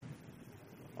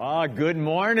Good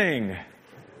morning.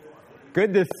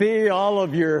 Good to see all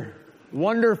of your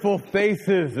wonderful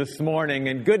faces this morning,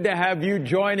 and good to have you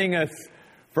joining us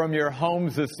from your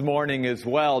homes this morning as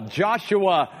well.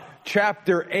 Joshua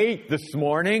chapter 8 this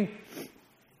morning,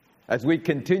 as we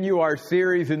continue our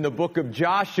series in the book of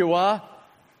Joshua.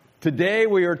 Today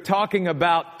we are talking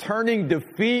about turning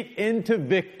defeat into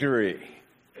victory.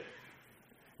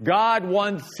 God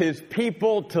wants His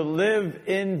people to live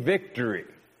in victory.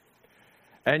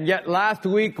 And yet last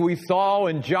week we saw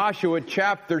in Joshua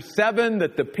chapter 7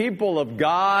 that the people of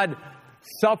God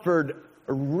suffered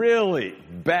a really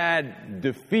bad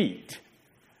defeat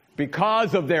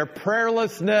because of their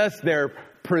prayerlessness, their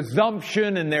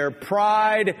presumption, and their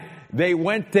pride. They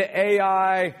went to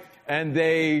Ai and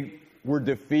they were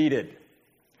defeated.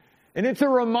 And it's a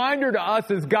reminder to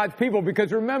us as God's people,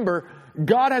 because remember,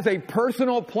 God has a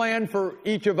personal plan for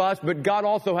each of us, but God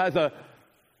also has a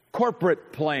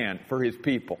corporate plan for His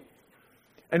people.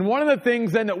 And one of the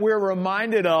things then that we're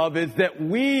reminded of is that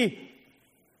we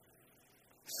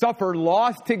suffer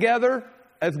loss together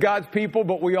as God's people,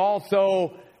 but we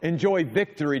also enjoy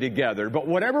victory together. But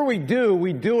whatever we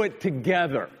do it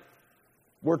together.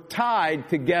 We're tied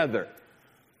together.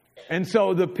 And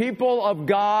so the people of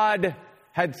God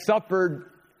had suffered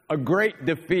a great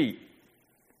defeat,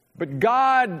 but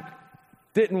God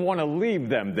didn't want to leave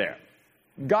them there.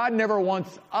 God never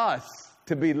wants us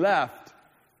to be left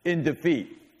in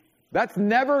defeat. That's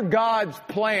never God's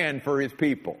plan for His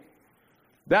people.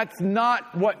 That's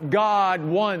not what God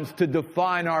wants to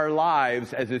define our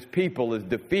lives as His people, is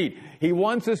defeat. He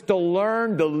wants us to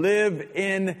learn to live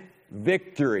in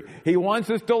victory. He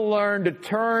wants us to learn to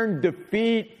turn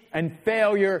defeat and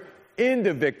failure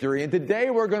into victory. And today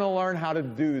we're going to learn how to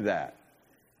do that.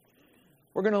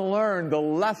 We're going to learn the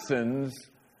lessons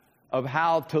of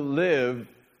how to live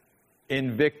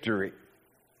in victory.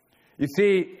 You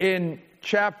see, in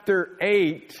chapter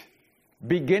 8,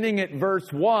 beginning at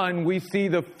verse 1, we see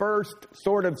the first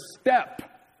sort of step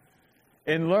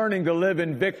in learning to live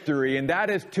in victory, and that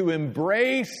is to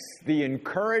embrace the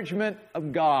encouragement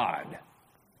of God.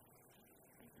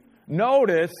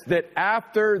 Notice that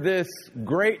after this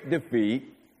great defeat,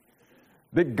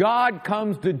 that God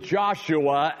comes to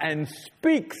Joshua and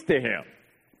speaks to him.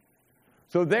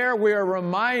 So there we are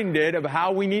reminded of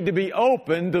how we need to be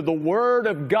open to the Word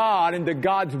of God and to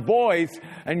God's voice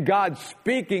and God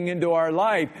speaking into our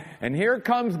life. And here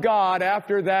comes God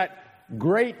after that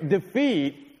great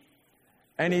defeat,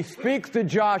 and He speaks to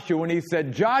Joshua and He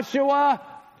said, "Joshua,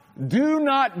 do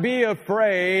not be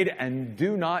afraid and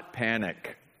do not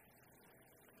panic."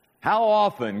 How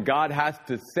often God has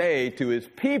to say to His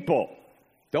people,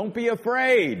 don't be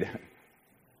afraid.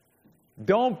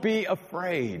 Don't be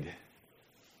afraid.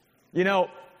 You know,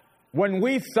 when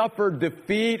we suffer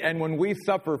defeat and when we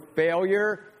suffer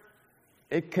failure,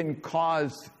 it can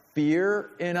cause fear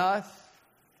in us,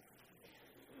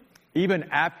 even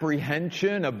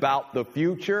apprehension about the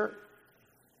future.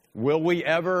 Will we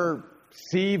ever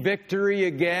see victory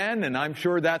again? And I'm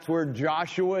sure that's where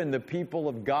Joshua and the people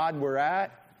of God were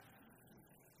at.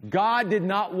 God did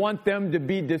not want them to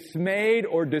be dismayed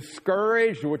or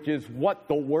discouraged, which is what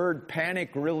the word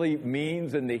panic really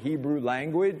means in the Hebrew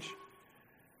language.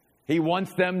 He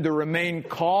wants them to remain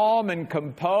calm and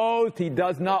composed. He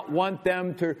does not want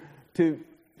them to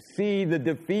see the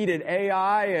defeated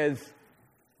Ai as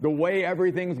the way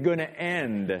everything's going to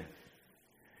end.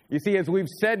 You see, as we've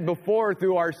said before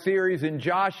through our series in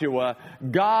Joshua,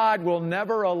 God will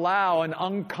never allow an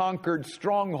unconquered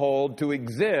stronghold to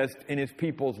exist in His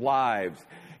people's lives.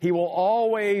 He will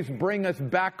always bring us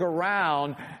back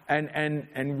around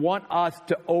and want us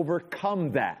to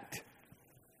overcome that.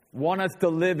 Want us to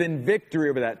live in victory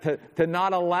over that, to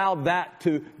not allow that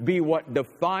to be what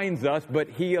defines us, but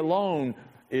He alone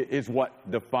is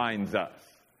what defines us.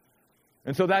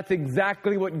 And so that's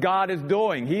exactly what God is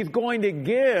doing. He's going to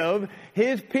give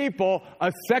His people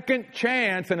a second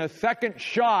chance and a second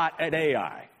shot at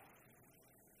Ai.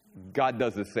 God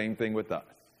does the same thing with us.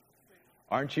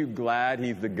 Aren't you glad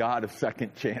He's the God of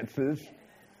second chances?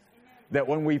 That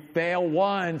when we fail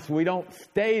once, we don't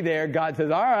stay there. God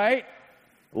says, all right,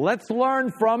 let's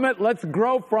learn from it, let's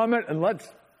grow from it, and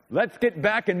let's get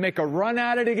back and make a run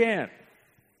at it again.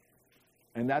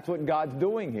 And that's what God's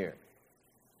doing here.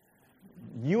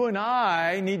 You and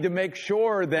I need to make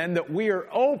sure then that we are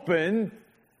open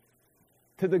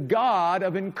to the God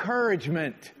of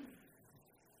encouragement.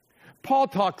 Paul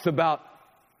talks about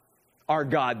our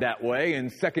God that way in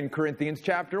 2 Corinthians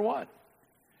chapter 1.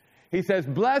 He says,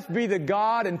 "Blessed be the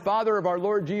God and Father of our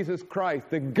Lord Jesus Christ,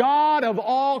 the God of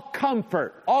all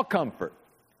comfort,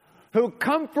 who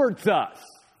comforts us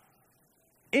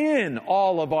in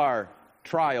all of our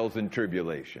trials and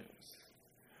tribulations.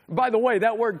 By the way,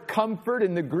 that word comfort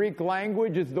in the Greek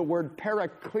language is the word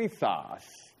parakletos.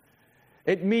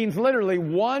 It means literally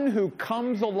one who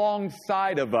comes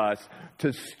alongside of us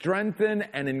to strengthen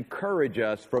and encourage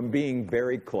us from being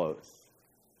very close.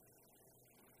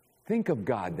 Think of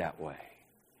God that way.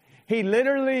 He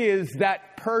literally is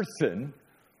that person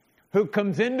who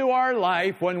comes into our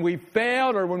life when we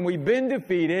failed or when we've been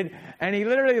defeated, and he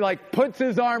literally puts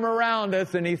his arm around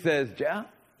us and he says, Jeff,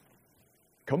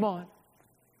 come on,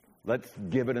 let's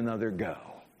give it another go.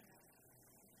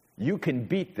 You can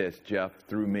beat this, Jeff,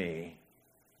 through me.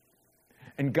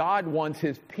 And God wants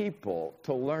his people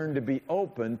to learn to be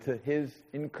open to his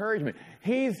encouragement.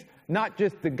 He's not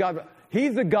just the God,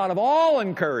 he's the God of all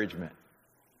encouragement.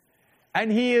 And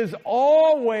he is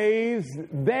always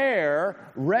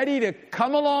there, ready to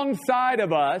come alongside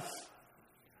of us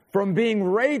from being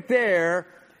right there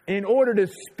in order to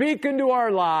speak into our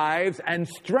lives and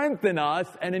strengthen us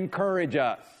and encourage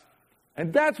us.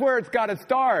 And that's where it's got to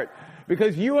start.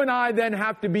 Because you and I then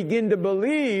have to begin to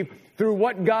believe through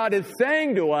what God is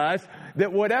saying to us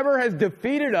that whatever has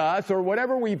defeated us or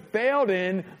whatever we failed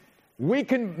in, we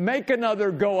can make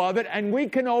another go of it and we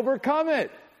can overcome it.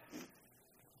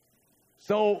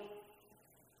 So,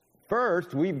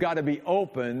 first, we've got to be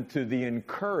open to the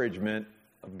encouragement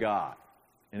of God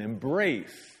and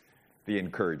embrace the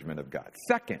encouragement of God.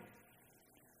 Second,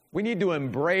 we need to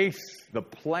embrace the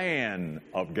plan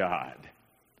of God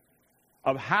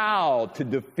of how to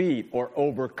defeat or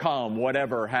overcome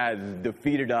whatever has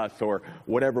defeated us or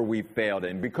whatever we failed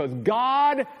in. Because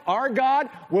God, our God,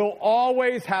 will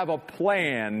always have a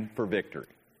plan for victory.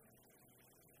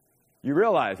 You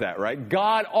realize that, right?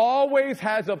 God always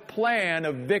has a plan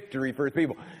of victory for his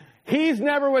people. He's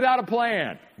never without a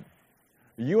plan.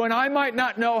 You and I might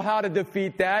not know how to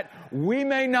defeat that. We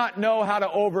may not know how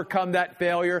to overcome that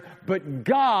failure, but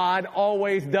God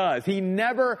always does. He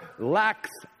never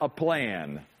lacks a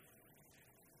plan.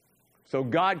 So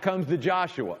God comes to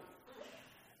Joshua.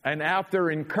 And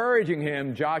after encouraging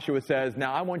him, Joshua says,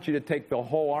 now I want you to take the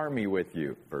whole army with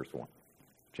you. Verse 1,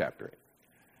 chapter 8.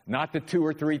 Not the 2,000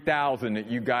 or 3,000 that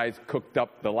you guys cooked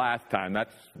up the last time.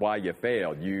 That's why you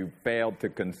failed. You failed to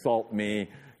consult me.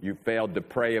 You failed to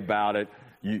pray about it.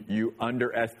 You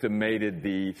underestimated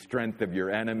the strength of your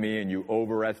enemy, and you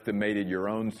overestimated your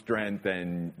own strength,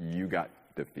 and you got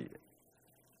defeated.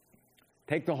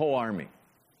 Take the whole army.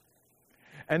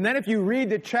 And then if you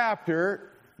read the chapter,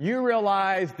 you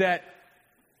realize that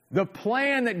the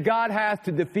plan that God has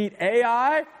to defeat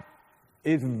Ai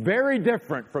is very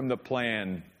different from the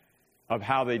plan of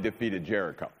how they defeated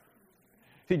Jericho.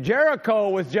 See, Jericho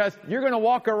was just, you're going to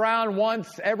walk around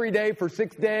once every day for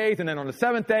 6 days, and then on the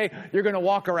seventh day, you're going to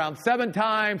walk around 7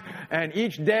 times, and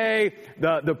each day,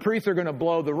 the priests are going to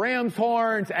blow the ram's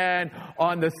horns, and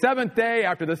on the seventh day,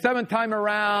 after the 7th time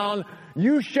around,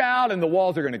 you shout, and the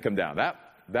walls are going to come down.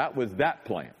 That was that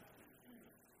plan.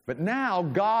 But now,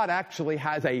 God actually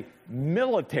has a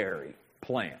military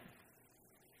plan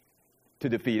to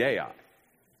defeat Ai.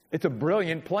 It's a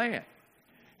brilliant plan.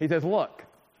 He says, look,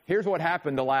 here's what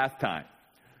happened the last time.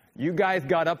 You guys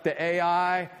got up to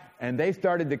Ai, and they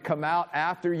started to come out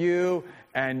after you,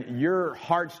 and your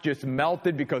hearts just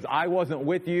melted because I wasn't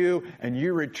with you, and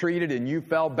you retreated, and you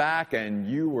fell back, and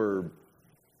you were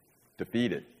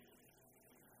defeated.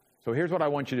 So here's what I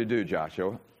want you to do,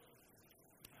 Joshua.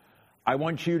 I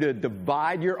want you to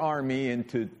divide your army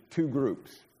into 2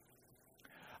 groups.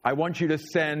 I want you to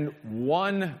send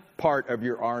one part of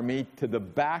your army to the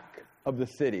back of the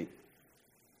city.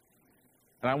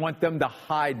 And I want them to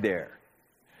hide there.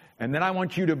 And then I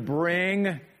want you to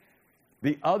bring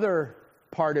the other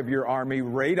part of your army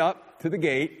right up to the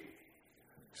gate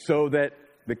so that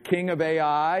the king of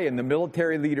Ai and the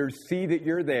military leaders see that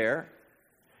you're there.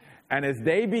 And as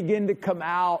they begin to come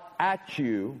out at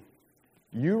you,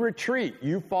 you retreat,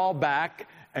 you fall back,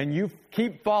 and you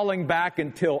keep falling back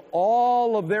until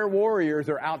all of their warriors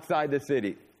are outside the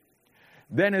city.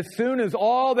 Then as soon as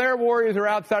all their warriors are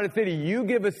outside the city, you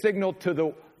give a signal to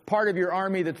the part of your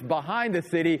army that's behind the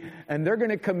city, and they're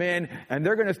going to come in, and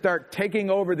they're going to start taking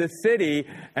over the city.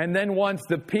 And then once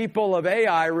the people of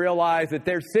Ai realize that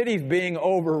their city's being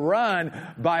overrun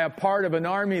by a part of an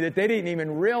army that they didn't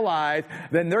even realize,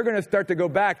 then they're going to start to go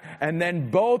back. And then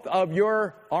both of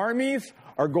your armies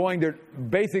are going to,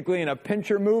 basically in a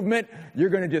pincher movement, you're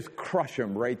going to just crush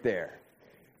them right there.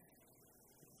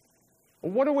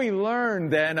 What do we learn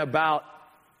then about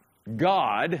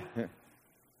God?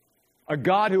 A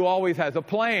God who always has a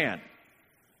plan.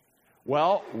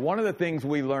 Well, one of the things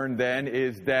we learn then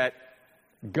is that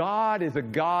God is a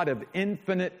God of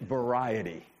infinite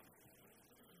variety.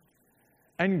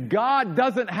 And God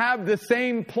doesn't have the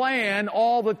same plan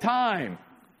all the time.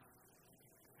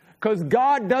 Because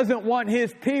God doesn't want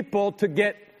His people to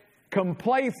get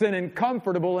complacent and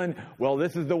comfortable and, well,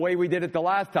 this is the way we did it the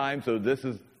last time, so this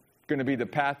is going to be the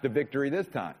path to victory this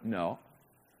time. No.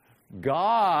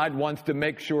 God wants to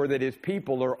make sure that His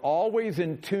people are always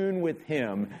in tune with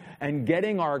Him and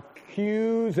getting our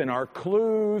cues and our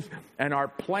clues and our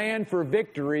plan for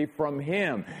victory from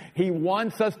Him. He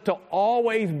wants us to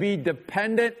always be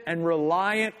dependent and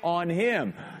reliant on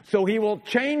Him. So He will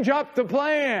change up the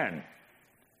plan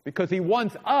because He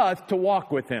wants us to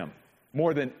walk with Him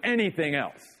more than anything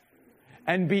else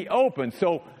and be open.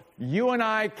 So you and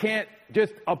I can't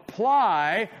just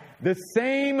apply the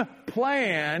same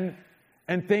plan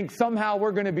and think somehow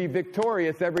we're going to be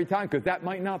victorious every time, because that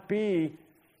might not be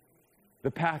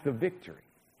the path of victory.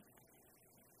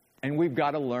 And we've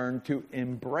got to learn to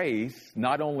embrace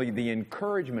not only the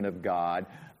encouragement of God,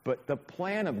 but the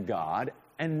plan of God,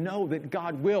 and know that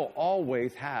God will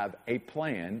always have a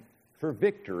plan for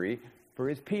victory for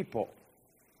His people.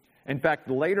 In fact,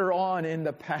 later on in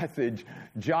the passage,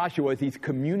 Joshua, as he's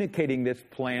communicating this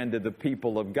plan to the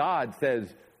people of God,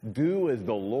 says, "Do as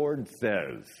the Lord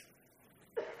says."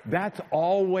 That's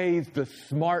always the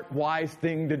smart, wise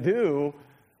thing to do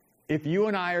if you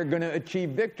and I are going to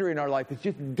achieve victory in our life. It's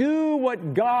just do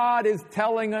what God is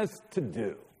telling us to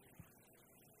do.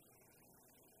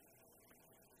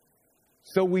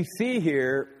 So we see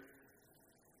here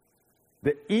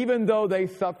that even though they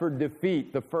suffered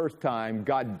defeat the first time,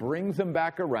 God brings them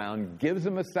back around, gives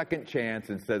them a second chance,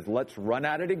 and says, let's run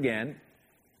at it again.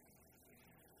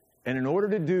 And in order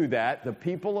to do that, the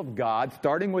people of God,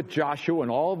 starting with Joshua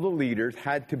and all of the leaders,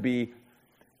 had to be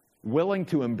willing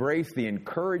to embrace the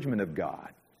encouragement of God.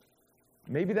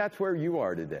 Maybe that's where you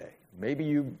are today. Maybe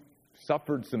you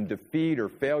suffered some defeat or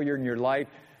failure in your life.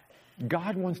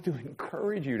 God wants to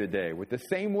encourage you today with the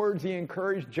same words He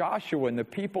encouraged Joshua and the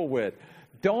people with.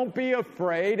 Don't be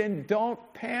afraid and don't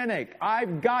panic.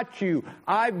 I've got you.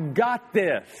 I've got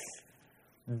this.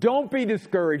 Don't be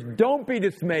discouraged. Don't be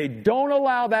dismayed. Don't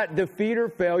allow that defeat or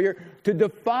failure to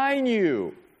define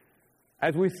you.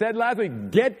 As we said last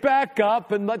week, get back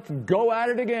up and let's go at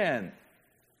it again.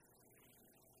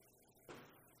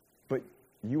 But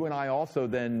you and I also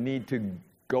then need to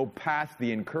go past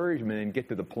the encouragement and get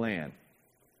to the plan.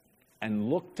 And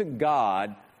look to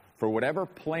God for whatever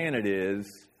plan it is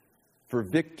for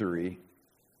victory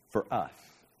for us.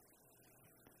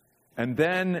 And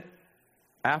then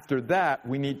after that,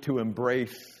 we need to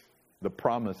embrace the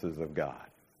promises of God.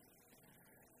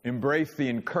 Embrace the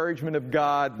encouragement of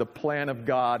God, the plan of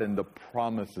God, and the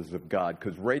promises of God.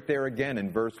 Because right there again in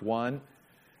verse 1,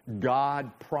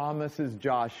 God promises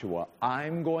Joshua,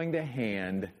 I'm going to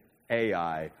hand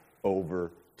Ai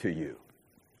over to you.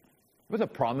 It was a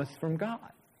promise from God.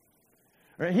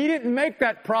 He didn't make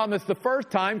that promise the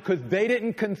first time because they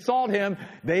didn't consult Him.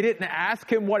 They didn't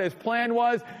ask Him what His plan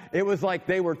was. It was like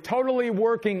they were totally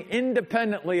working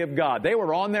independently of God. They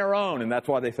were on their own, and that's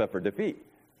why they suffered defeat.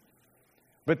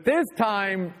 But this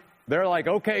time, they're like,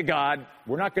 okay, God,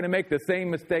 we're not going to make the same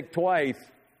mistake twice.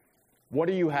 What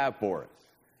do you have for us?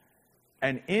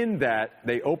 And in that,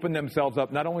 they open themselves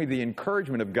up, not only the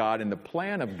encouragement of God and the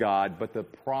plan of God, but the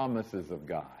promises of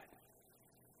God.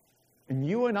 And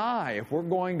you and I, if we're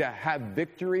going to have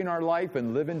victory in our life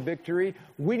and live in victory,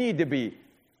 we need to be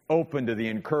open to the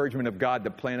encouragement of God,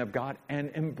 the plan of God, and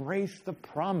embrace the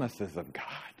promises of God.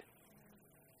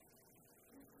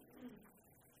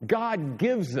 God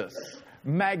gives us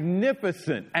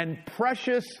magnificent and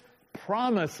precious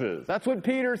promises. That's what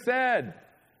Peter said.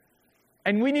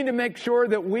 And we need to make sure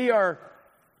that we are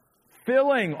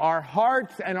filling our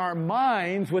hearts and our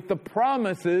minds with the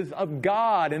promises of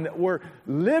God and that we're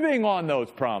living on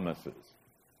those promises.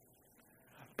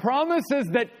 Promises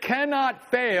that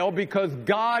cannot fail because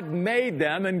God made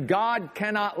them and God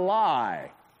cannot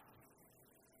lie.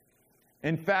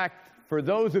 In fact, for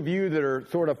those of you that are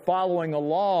sort of following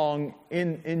along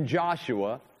in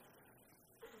Joshua,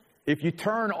 if you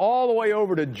turn all the way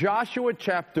over to Joshua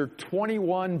chapter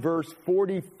 21, verse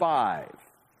 45,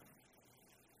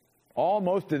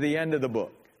 almost to the end of the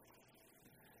book,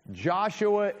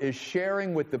 Joshua is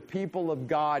sharing with the people of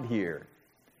God here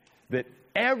that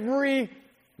every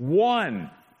one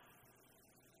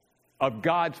of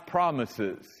God's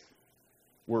promises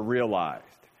were realized.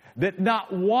 That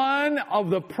not one of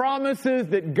the promises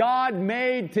that God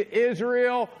made to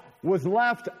Israel was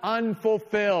left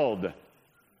unfulfilled.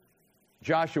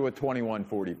 Joshua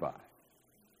 21:45.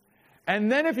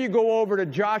 And then if you go over to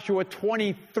Joshua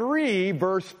 23,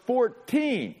 verse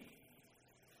 14,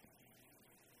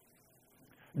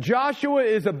 Joshua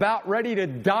is about ready to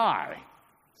die.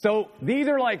 So these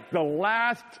are like the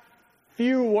last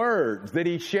few words that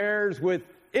he shares with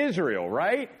Israel,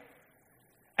 right?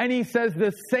 And he says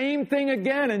the same thing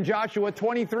again in Joshua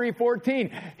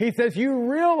 23:14. He says,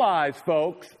 you realize,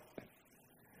 folks,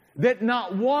 that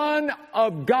not one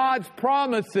of God's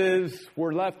promises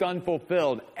were left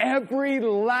unfulfilled. Every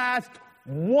last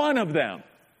one of them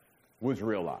was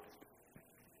realized.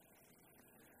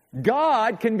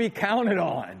 God can be counted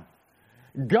on.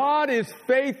 God is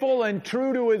faithful and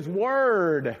true to His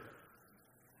word.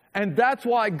 And that's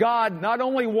why God not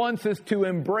only wants us to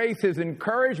embrace His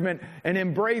encouragement and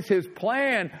embrace His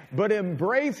plan, but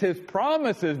embrace His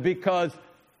promises, because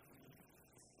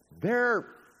they're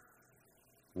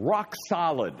rock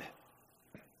solid.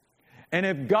 And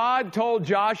if God told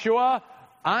Joshua,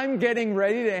 I'm getting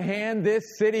ready to hand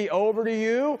this city over to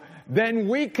you, then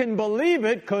we can believe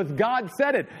it because God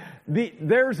said it.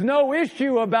 There's no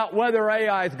issue about whether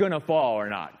Ai is going to fall or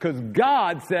not, because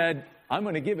God said, I'm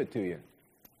going to give it to you.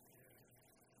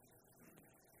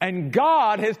 And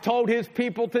God has told His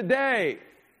people today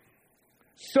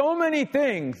so many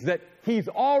things that He's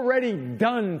already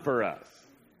done for us.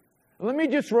 Let me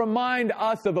just remind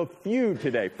us of a few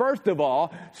today. First of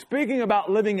all, speaking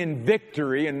about living in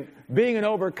victory and being an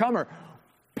overcomer,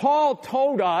 Paul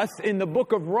told us in the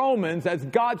book of Romans, as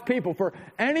God's people, for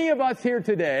any of us here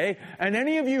today, and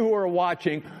any of you who are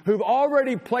watching, who've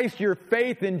already placed your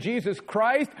faith in Jesus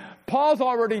Christ, Paul's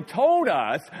already told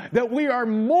us that we are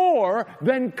more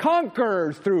than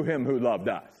conquerors through Him who loved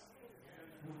us.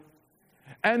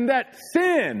 And that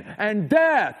sin and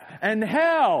death and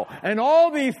hell and all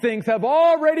these things have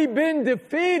already been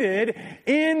defeated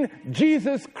in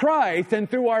Jesus Christ and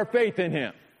through our faith in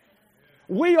Him.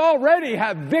 We already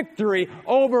have victory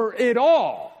over it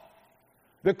all.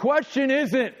 The question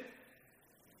isn't,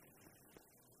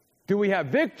 do we have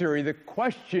victory? The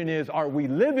question is, are we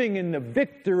living in the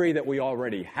victory that we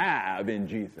already have in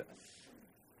Jesus?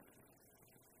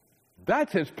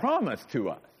 That's His promise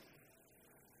to us.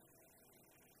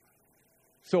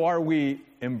 So are we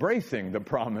embracing the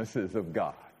promises of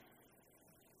God?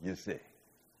 You see.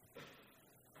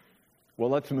 Well,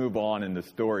 let's move on in the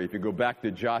story. If you go back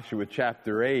to Joshua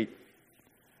chapter 8,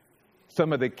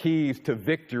 some of the keys to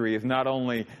victory is not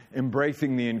only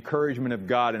embracing the encouragement of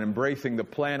God and embracing the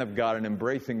plan of God and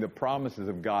embracing the promises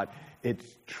of God, it's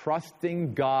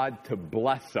trusting God to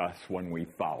bless us when we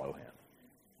follow Him.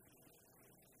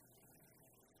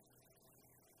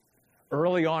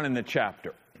 Early on in the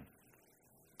chapter,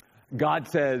 God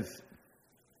says,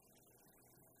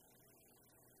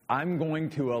 I'm going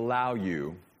to allow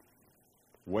you,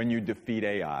 when you defeat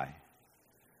Ai,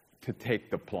 to take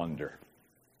the plunder,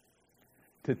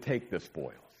 to take the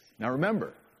spoils. Now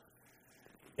remember,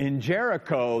 in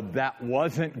Jericho, that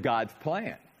wasn't God's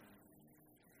plan.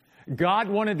 God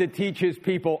wanted to teach His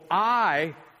people,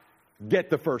 I get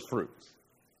the first fruits.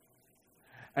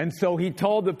 And so He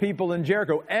told the people in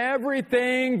Jericho,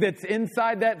 everything that's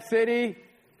inside that city,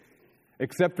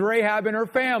 except Rahab and her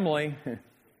family,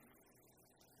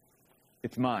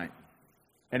 it's mine.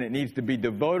 And it needs to be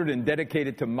devoted and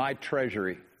dedicated to my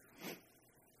treasury.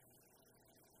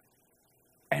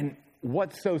 And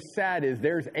what's so sad is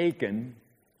there's Achan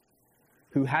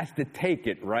who has to take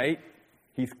it, right?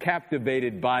 He's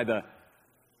captivated by the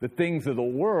things of the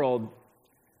world,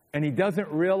 and he doesn't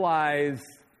realize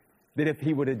that if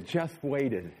he would have just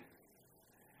waited,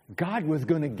 God was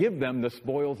going to give them the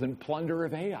spoils and plunder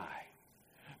of Ai.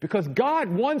 Because God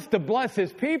wants to bless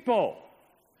His people.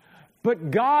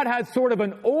 But God has sort of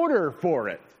an order for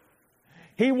it.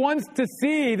 He wants to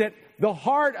see that the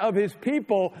heart of His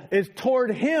people is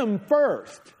toward Him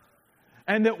first.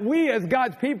 And that we as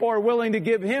God's people are willing to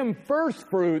give Him first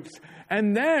fruits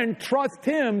and then trust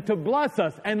Him to bless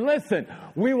us. And listen,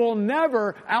 we will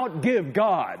never outgive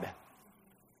God.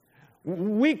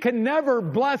 We can never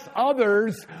bless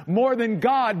others more than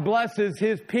God blesses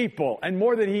His people and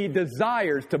more than He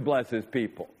desires to bless His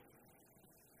people.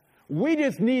 We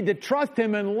just need to trust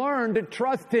Him and learn to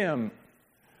trust Him.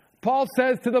 Paul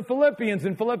says to the Philippians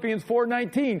in Philippians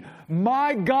 4:19,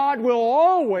 my God will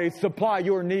always supply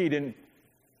your need in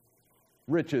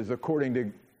riches according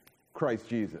to Christ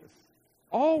Jesus.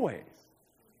 Always.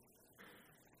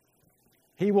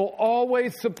 He will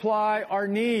always supply our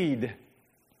need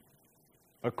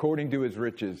according to His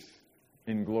riches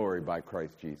in glory by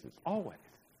Christ Jesus. Always.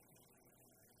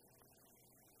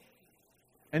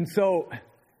 And so,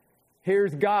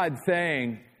 here's God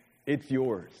saying, it's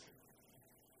yours.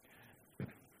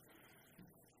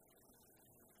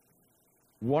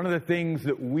 One of the things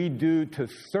that we do to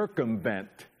circumvent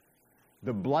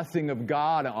the blessing of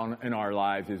God in our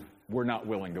lives is we're not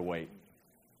willing to wait.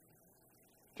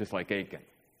 Just like Achan.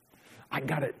 I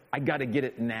got to get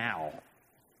it now.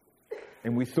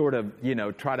 And we sort of,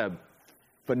 try to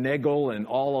finagle and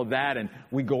all of that. And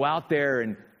we go out there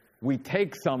and we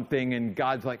take something and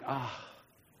God's like,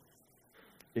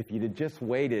 if you'd have just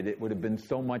waited, it would have been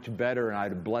so much better and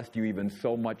I'd have blessed you even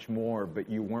so much more, but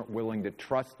you weren't willing to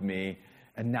trust me,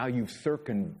 and now you've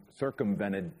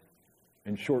circumvented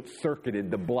and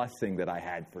short-circuited the blessing that I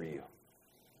had for you.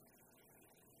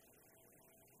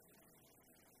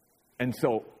 And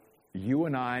so you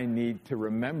and I need to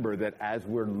remember that as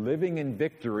we're living in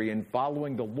victory and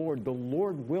following the Lord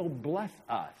will bless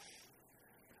us.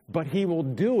 But He will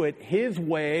do it His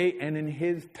way and in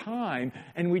His time.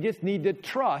 And we just need to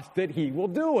trust that He will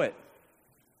do it.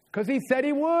 Because He said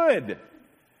He would.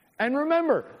 And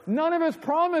remember, none of His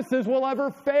promises will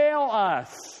ever fail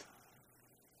us.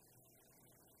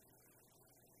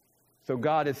 So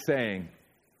God is saying,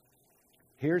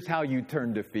 here's how you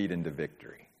turn defeat into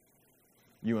victory.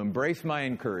 You embrace my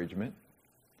encouragement.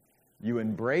 You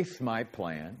embrace my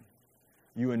plan.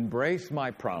 You embrace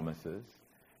my promises.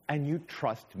 And you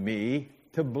trust me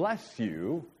to bless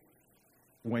you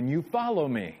when you follow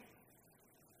me.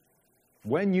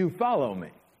 When you follow me.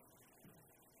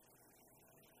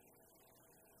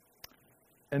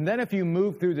 And then if you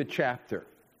move through the chapter,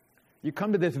 you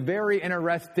come to this very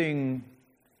interesting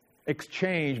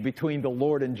exchange between the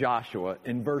Lord and Joshua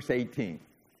in verse 18.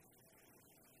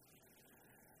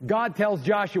 God tells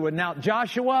Joshua, now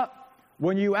Joshua,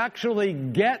 when you actually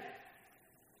get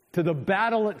to the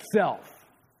battle itself,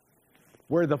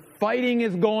 where the fighting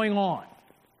is going on,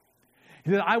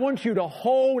 He said, I want you to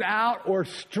hold out or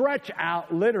stretch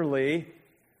out, literally,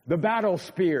 the battle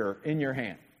spear in your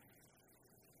hand.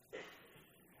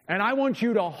 And I want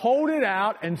you to hold it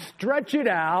out and stretch it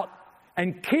out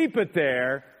and keep it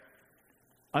there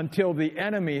until the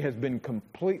enemy has been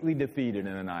completely defeated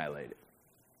and annihilated.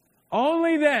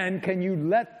 Only then can you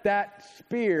let that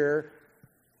spear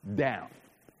down.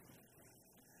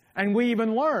 And we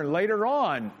even learn later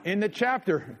on in the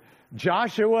chapter,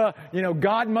 Joshua,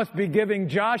 God must be giving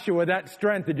Joshua that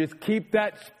strength to just keep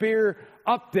that spear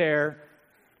up there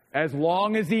as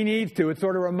long as he needs to. It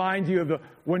sort of reminds you of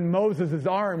when Moses'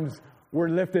 arms were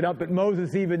lifted up, but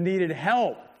Moses even needed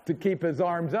help to keep his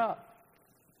arms up.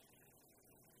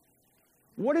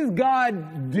 What is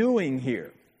God doing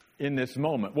here in this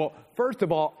moment? Well, first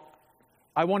of all,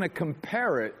 I want to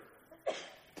compare it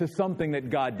to something that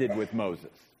God did with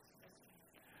Moses.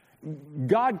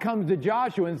 God comes to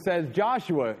Joshua and says,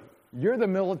 Joshua, you're the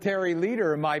military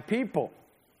leader of my people.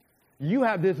 You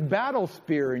have this battle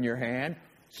spear in your hand.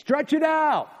 Stretch it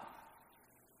out.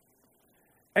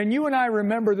 And you and I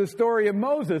remember the story of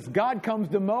Moses. God comes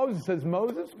to Moses and says,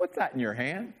 Moses, what's that in your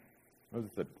hand?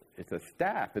 Moses said, it's a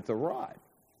staff. It's a rod.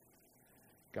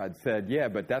 God said, yeah,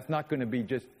 but that's not going to be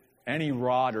just any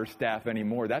rod or staff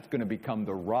anymore. That's going to become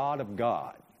the rod of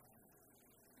God.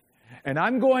 And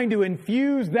I'm going to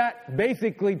infuse that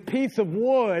basically piece of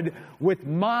wood with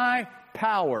my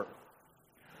power.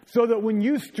 So that when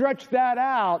you stretch that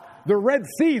out, the Red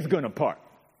Sea is going to part.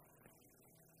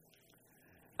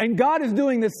 And God is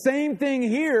doing the same thing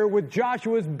here with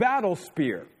Joshua's battle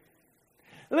spear.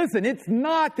 Listen, it's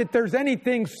not that there's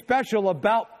anything special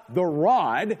about the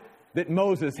rod that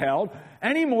Moses held,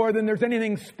 any more than there's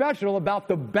anything special about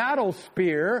the battle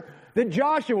spear that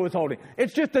Joshua was holding.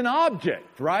 It's just an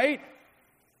object, right?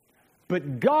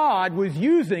 But God was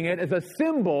using it as a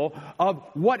symbol of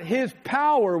what His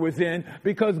power was in,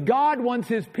 because God wants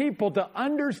His people to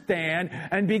understand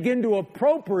and begin to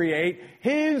appropriate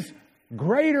His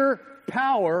greater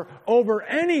power over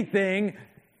anything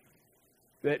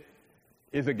that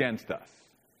is against us.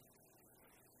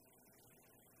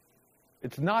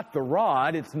 It's not the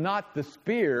rod, it's not the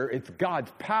spear, it's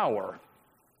God's power.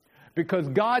 Because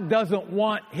God doesn't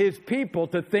want His people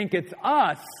to think it's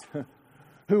us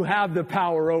who have the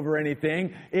power over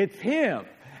anything, it's Him.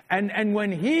 And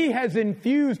when He has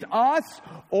infused us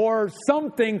or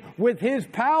something with His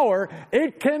power,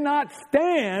 it cannot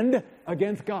stand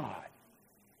against God.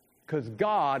 Because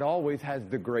God always has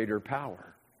the greater power.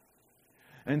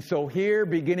 And so here,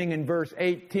 beginning in verse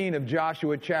 18 of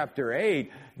Joshua chapter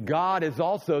 8, God is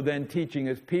also then teaching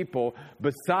His people,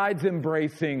 besides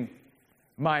embracing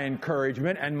my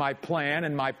encouragement and my plan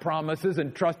and my promises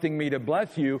and trusting me to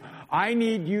bless you, I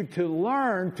need you to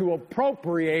learn to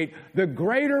appropriate the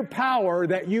greater power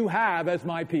that you have as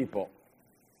my people.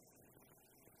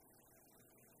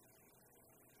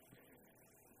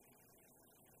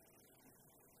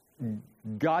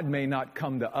 God may not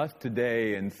come to us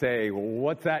today and say, well,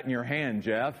 what's that in your hand,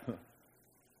 Jeff?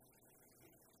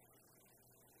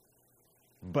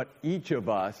 But each of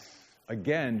us,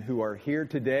 again, who are here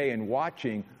today and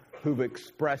watching, who've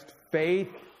expressed faith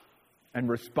and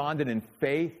responded in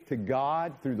faith to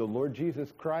God through the Lord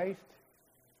Jesus Christ,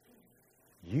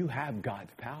 you have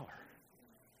God's power.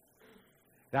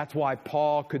 That's why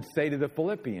Paul could say to the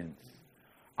Philippians,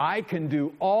 I can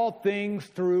do all things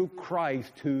through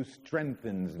Christ who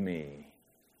strengthens me.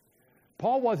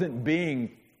 Paul wasn't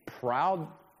being proud.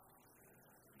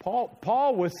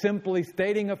 Paul was simply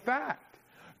stating a fact,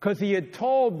 because he had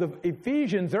told the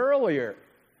Ephesians earlier,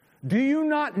 do you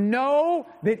not know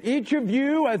that each of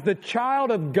you, as the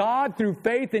child of God through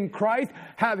faith in Christ,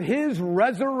 have His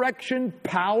resurrection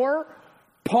power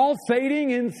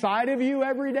pulsating inside of you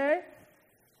every day?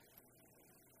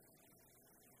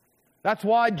 That's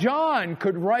why John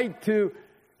could write to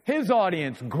his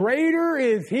audience, greater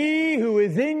is He who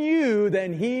is in you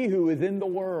than he who is in the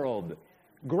world.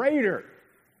 Greater.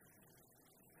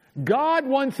 God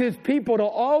wants His people to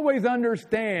always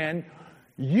understand,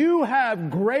 you have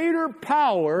greater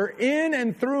power in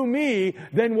and through me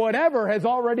than whatever has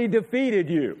already defeated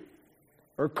you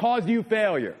or caused you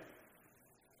failure.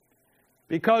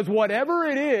 Because whatever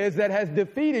it is that has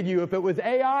defeated you, if it was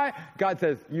AI, God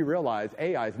says, you realize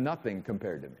AI is nothing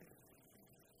compared to me.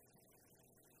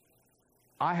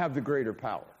 I have the greater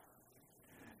power.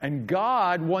 And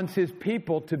God wants His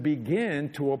people to begin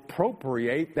to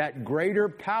appropriate that greater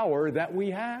power that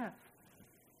we have.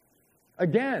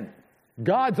 Again,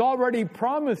 God's already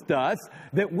promised us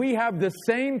that we have the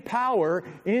same power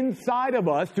inside of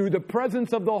us through the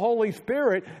presence of the Holy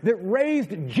Spirit that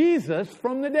raised Jesus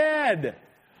from the dead.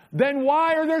 Then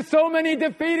why are there so many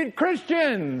defeated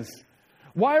Christians?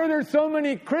 Why are there so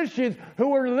many Christians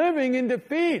who are living in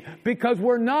defeat? Because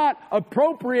we're not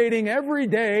appropriating every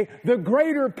day the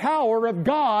greater power of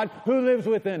God who lives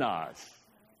within us.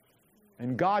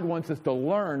 And God wants us to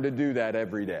learn to do that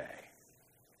every day,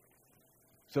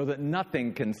 so that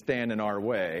nothing can stand in our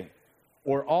way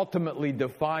or ultimately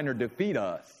define or defeat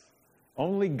us.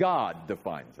 Only God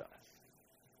defines us.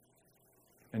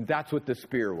 And that's what the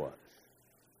spear was.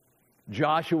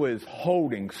 Joshua is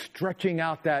holding, stretching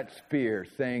out that spear,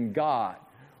 saying, God,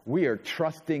 we are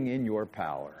trusting in your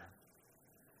power.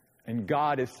 And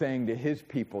God is saying to His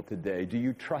people today, do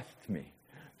you trust me?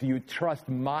 Do you trust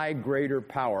my greater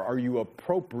power? Are you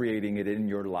appropriating it in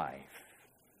your life?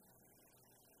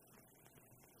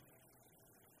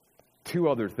 Two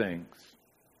other things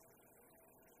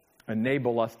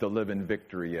enable us to live in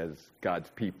victory as God's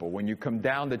people. When you come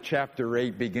down to chapter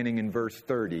 8, beginning in verse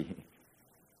 30,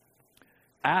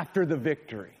 after the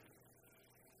victory,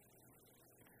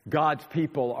 God's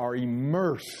people are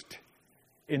immersed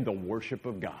in the worship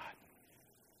of God.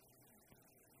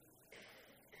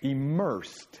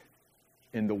 Immersed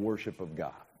in the worship of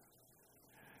God.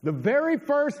 The very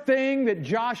first thing that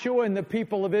Joshua and the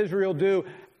people of Israel do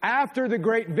after the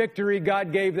great victory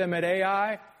God gave them at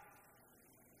Ai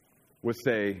was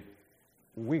say,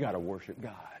 we got to worship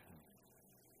God.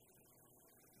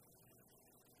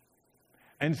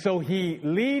 And so He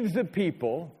leads the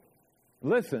people,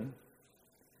 listen,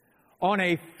 on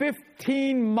a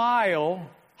 15-mile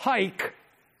hike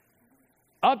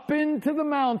up into the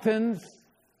mountains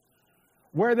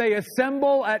where they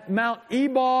assemble at Mount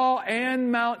Ebal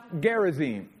and Mount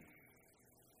Gerizim.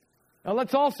 Now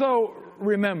let's also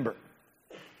remember,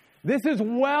 this is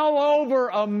well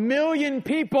over 1 million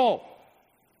people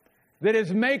that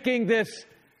is making this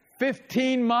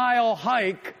 15-mile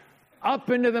hike up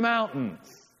into the mountains.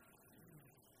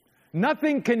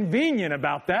 Nothing convenient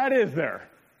about that, is there?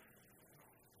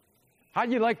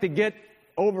 How'd you like to get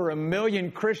over 1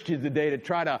 million Christians a day to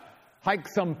try to hike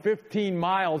some 15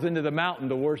 miles into the mountain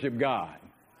to worship God?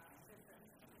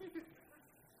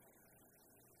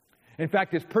 In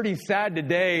fact, it's pretty sad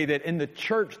today that in the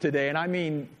church today, and I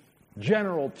mean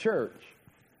general church,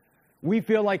 we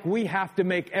feel like we have to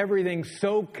make everything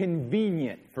so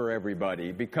convenient for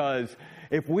everybody, because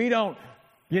if we don't,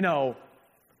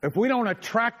 if we don't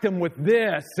attract them with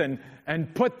this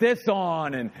and put this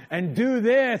on and do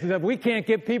this, if we can't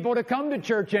get people to come to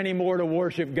church anymore to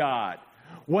worship God.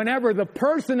 Whenever the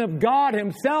person of God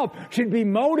Himself should be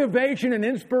motivation and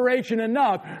inspiration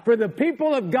enough for the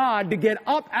people of God to get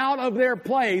up out of their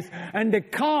place and to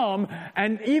come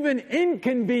and even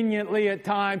inconveniently at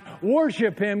times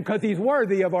worship Him, because He's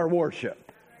worthy of our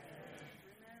worship.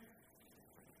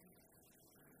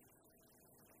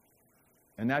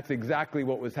 And that's exactly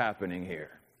what was happening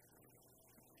here.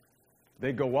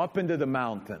 They go up into the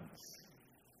mountains.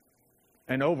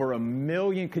 And over 1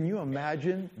 million, can you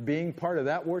imagine being part of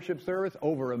that worship service?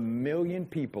 Over 1 million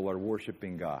people are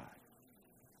worshiping God.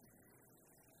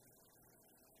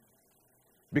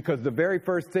 Because the very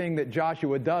first thing that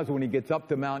Joshua does when he gets up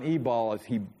to Mount Ebal is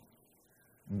he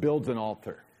builds an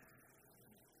altar.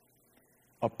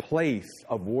 a place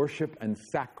of worship and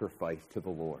sacrifice to the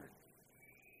Lord.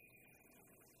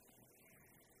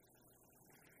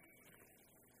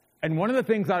 And one of the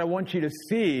things that I want you to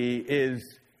see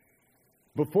is,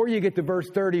 before you get to verse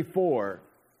 34,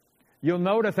 you'll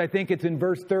notice, I think it's in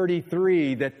verse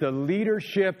 33, that the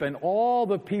leadership and all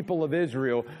the people of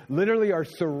Israel literally are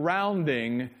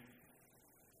surrounding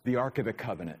the Ark of the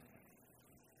Covenant.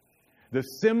 The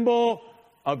symbol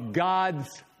of God's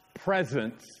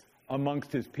presence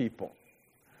amongst His people.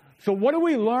 So what do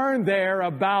we learn there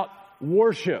about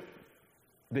worship?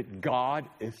 That God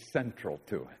is central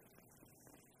to it.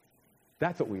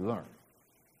 That's what we learn.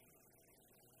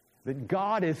 That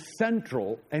God is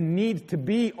central and needs to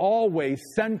be always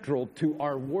central to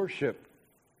our worship.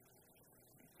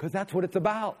 Because that's what it's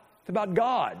about. It's about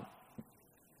God.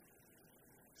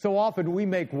 So often we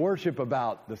make worship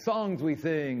about the songs we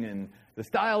sing and the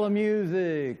style of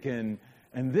music and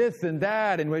this and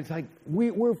that. And it's like,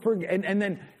 we're forgetting. And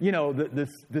then,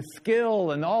 the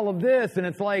skill and all of this. And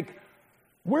it's like,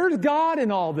 where's God in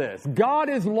all this? God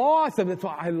is lost. And that's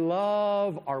why I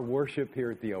love our worship here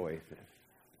at the Oasis.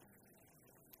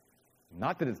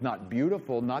 Not that it's not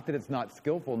beautiful, not that it's not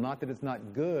skillful, not that it's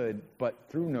not good, but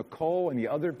through Nicole and the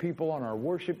other people on our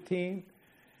worship team,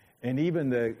 and even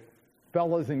the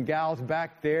fellas and gals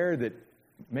back there that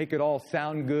make it all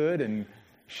sound good and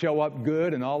show up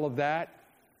good and all of that,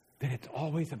 that it's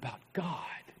always about God.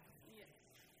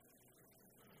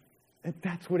 And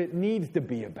that's what it needs to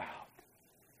be about.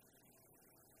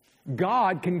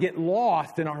 God can get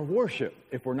lost in our worship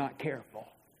if we're not careful.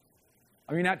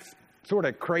 I mean, that's sort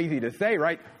of crazy to say,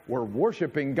 right? We're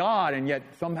worshiping God, and yet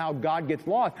somehow God gets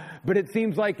lost. But it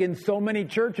seems like in so many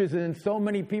churches and in so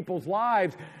many people's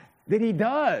lives that He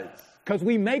does, because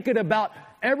we make it about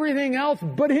everything else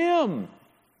but Him.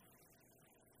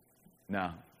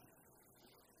 Now,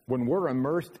 when we're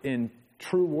immersed in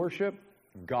true worship,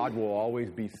 God will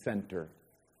always be center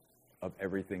of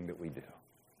everything that we do.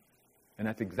 And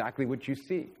that's exactly what you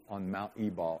see on Mount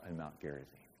Ebal and Mount Gerizim.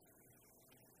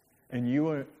 And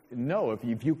you know,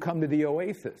 if you come to the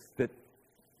Oasis, that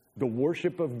the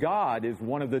worship of God is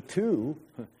one of the two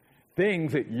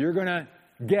things that you're going to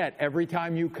get every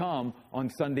time you come on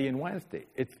Sunday and Wednesday.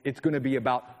 It's going to be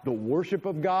about the worship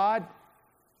of God,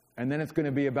 and then it's going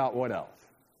to be about what else?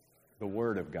 The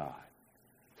Word of God.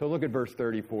 So look at verse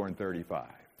 34 and 35.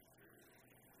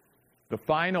 The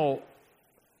final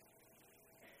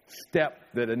step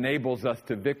that enables us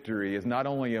to victory is not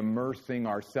only immersing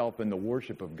ourselves in the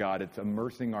worship of God, it's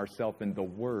immersing ourselves in the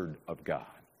Word of God.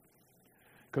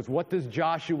 Because what does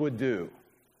Joshua do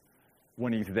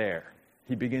when he's there?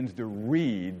 He begins to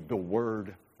read the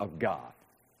Word of God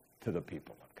to the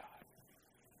people of God.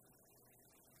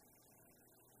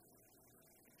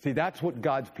 See, that's what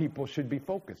God's people should be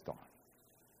focused on.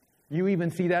 You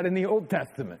even see that in the Old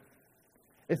Testament.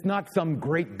 It's not some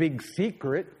great big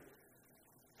secret.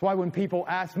 That's why when people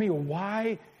ask me,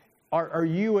 why are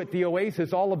you at the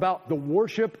Oasis all about the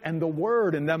worship and the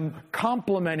Word and them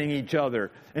complementing each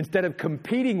other instead of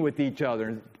competing with each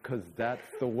other? Because that's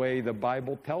the way the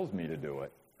Bible tells me to do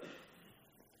it.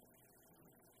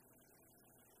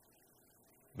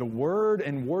 The Word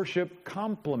and worship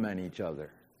complement each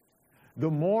other. The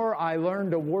more I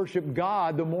learn to worship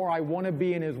God, the more I want to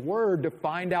be in His Word to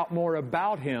find out more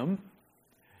about Him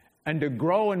and to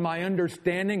grow in my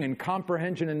understanding and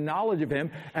comprehension and knowledge of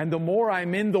Him. And the more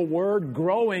I'm in the Word,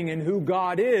 growing in who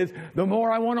God is, the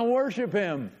more I want to worship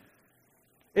Him.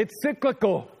 It's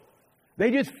cyclical.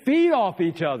 They just feed off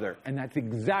each other. And that's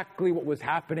exactly what was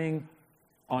happening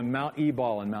on Mount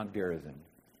Ebal and Mount Gerizim.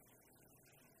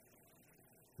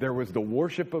 There was the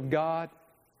worship of God,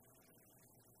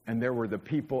 and there were the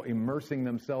people immersing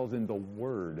themselves in the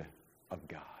Word of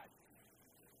God.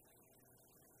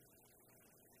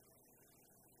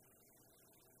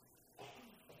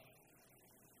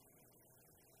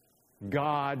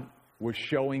 God was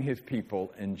showing His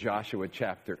people in Joshua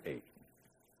chapter 8.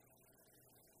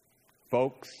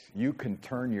 Folks, you can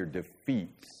turn your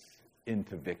defeats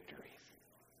into victories.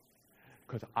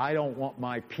 Because I don't want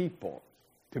my people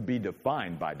to be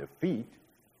defined by defeat.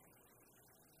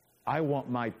 I want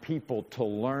my people to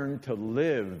learn to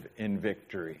live in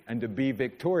victory and to be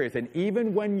victorious. And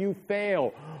even when you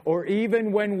fail, or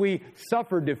even when we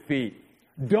suffer defeat,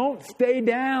 don't stay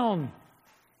down.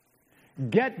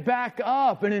 Get back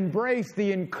up and embrace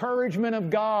the encouragement of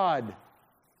God.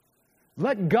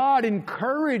 Let God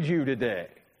encourage you today.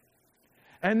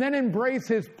 And then embrace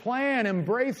His plan,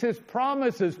 embrace His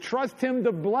promises, trust Him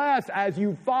to bless as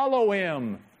you follow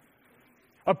Him.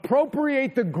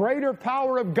 Appropriate the greater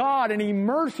power of God and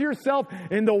immerse yourself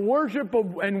in the worship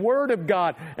and word of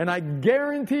God. And I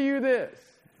guarantee you this,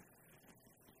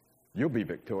 you'll be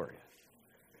victorious.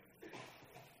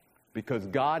 Because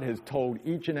God has told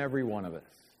each and every one of us,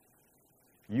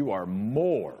 you are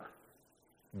more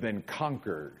than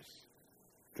conquerors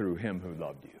through him who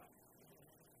loved you.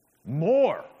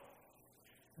 More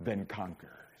than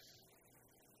conquerors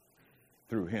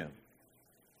through him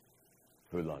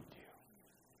who loved you.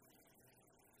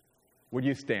 Would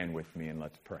you stand with me and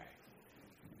let's pray?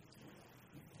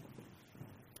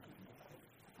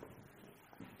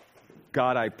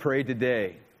 God, I pray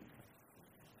today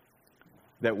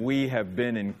that we have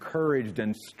been encouraged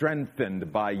and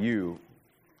strengthened by you,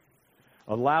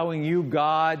 allowing you,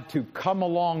 God, to come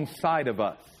alongside of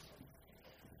us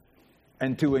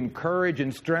and to encourage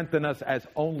and strengthen us as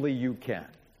only you can.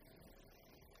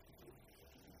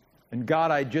 And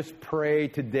God, I just pray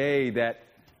today that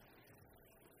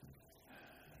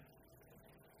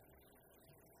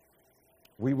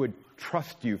we would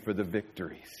trust you for the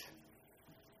victories.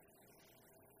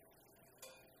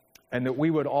 And that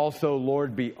we would also,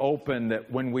 Lord, be open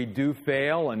that when we do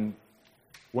fail and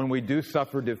when we do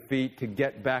suffer defeat, to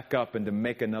get back up and to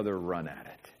make another run at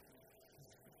it.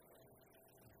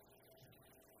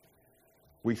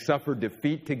 We suffer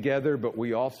defeat together, but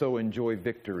we also enjoy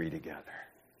victory together.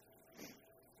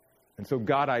 And so,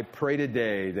 God, I pray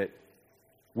today that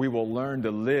we will learn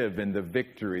to live in the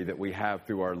victory that we have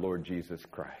through our Lord Jesus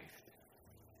Christ.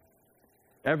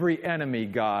 Every enemy,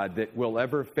 God, that we'll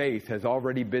ever face has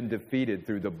already been defeated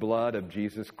through the blood of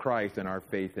Jesus Christ and our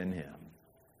faith in him.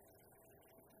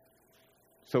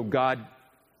 So, God,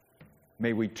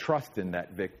 may we trust in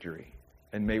that victory,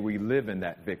 and may we live in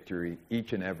that victory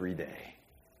each and every day.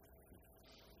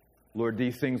 Lord,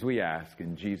 these things we ask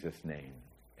in Jesus' name.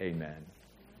 Amen.